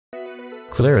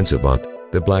Clarence Avant,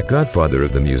 the Black Godfather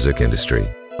of the music industry.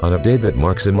 On a day that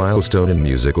marks a milestone in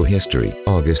musical history,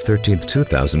 August 13,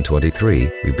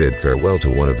 2023, we bid farewell to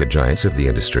one of the giants of the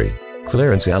industry,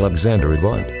 Clarence Alexander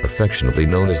Avant, affectionately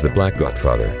known as the Black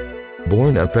Godfather.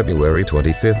 Born on February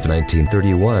 25,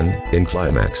 1931, in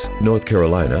Climax, North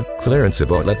Carolina, Clarence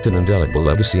Avant left an indelible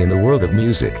legacy in the world of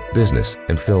music, business,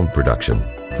 and film production.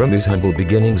 From his humble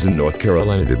beginnings in North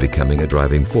Carolina to becoming a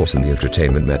driving force in the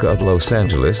entertainment mecca of Los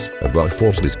Angeles, Avant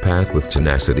forged his path with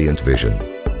tenacity and vision.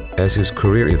 As his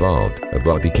career evolved,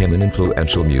 Avant became an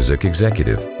influential music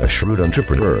executive, a shrewd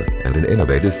entrepreneur, and an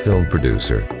innovative film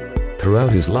producer.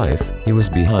 Throughout his life, he was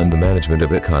behind the management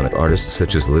of iconic artists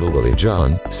such as Little Willie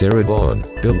John, Sarah Vaughan,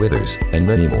 Bill Withers, and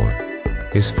many more.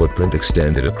 His footprint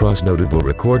extended across notable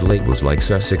record labels like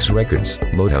Sussex Records,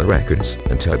 Motown Records,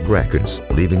 and Tug Records,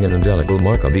 leaving an indelible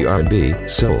mark on the R&B,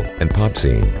 soul, and pop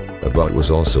scene. Avant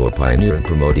was also a pioneer in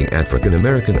promoting African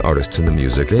American artists in the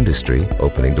music industry,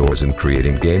 opening doors and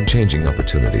creating game-changing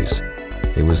opportunities.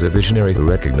 He was a visionary who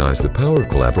recognized the power of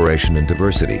collaboration and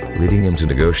diversity, leading him to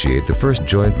negotiate the first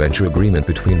joint venture agreement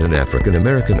between an African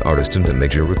American artist and a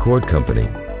major record company.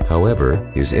 However,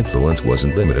 his influence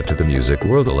wasn't limited to the music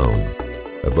world alone.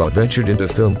 Avant ventured into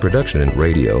film production and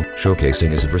radio, showcasing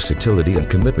his versatility and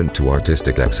commitment to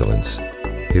artistic excellence.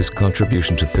 His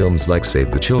contribution to films like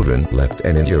Save the Children left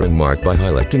an enduring mark by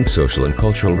highlighting social and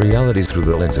cultural realities through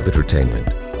the lens of entertainment.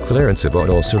 Clarence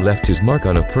Avant also left his mark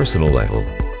on a personal level.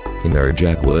 He married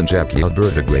Jackie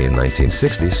Alberta Gray in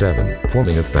 1967,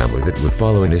 forming a family that would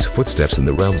follow in his footsteps in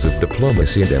the realms of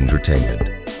diplomacy and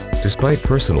entertainment. Despite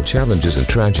personal challenges and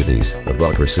tragedies,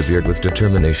 Avant persevered with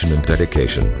determination and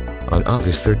dedication. On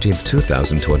August 13,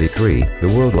 2023,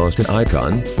 the world lost an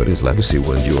icon, but his legacy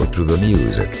will endure through the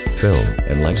music, film,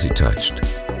 and lives he touched.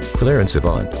 Clarence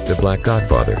Avant, the Black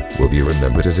Godfather, will be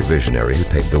remembered as a visionary who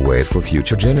paved the way for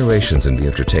future generations in the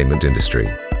entertainment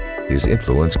industry. His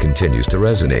influence continues to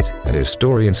resonate, and his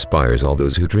story inspires all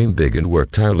those who dream big and work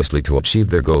tirelessly to achieve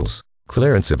their goals.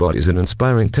 Clarence Avant is an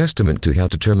inspiring testament to how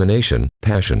determination,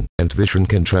 passion, and vision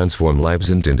can transform lives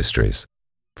and industries.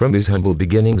 From his humble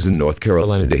beginnings in North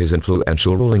Carolina to his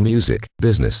influential role in music,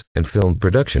 business, and film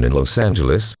production in Los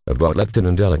Angeles, Avant left an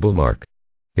indelible mark.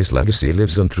 His legacy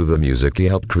lives on through the music he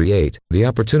helped create, the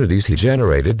opportunities he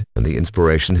generated, and the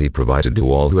inspiration he provided to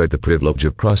all who had the privilege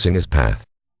of crossing his path.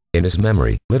 In his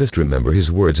memory, let us remember his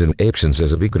words and actions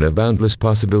as a beacon of boundless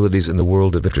possibilities in the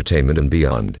world of entertainment and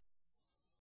beyond.